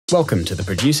Welcome to the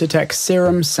Producertech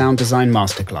Serum Sound Design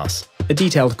Masterclass, a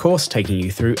detailed course taking you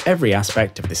through every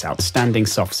aspect of this outstanding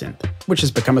soft synth, which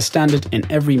has become a standard in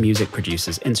every music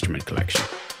producer's instrument collection.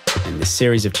 In this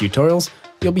series of tutorials,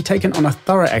 you'll be taken on a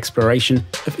thorough exploration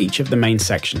of each of the main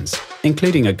sections,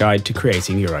 including a guide to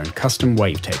creating your own custom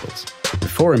wavetables,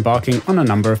 before embarking on a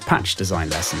number of patch design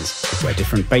lessons, where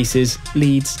different basses,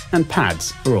 leads, and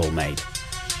pads are all made.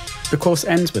 The course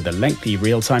ends with a lengthy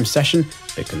real-time session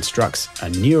that constructs a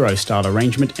neuro-style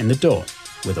arrangement in the DAW,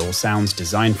 with all sounds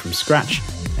designed from scratch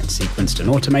and sequenced and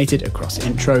automated across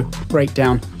intro,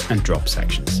 breakdown, and drop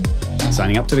sections.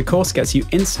 Signing up to the course gets you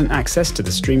instant access to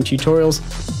the stream tutorials,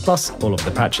 plus all of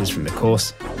the patches from the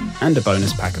course, and a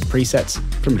bonus pack of presets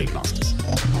from Loop Masters.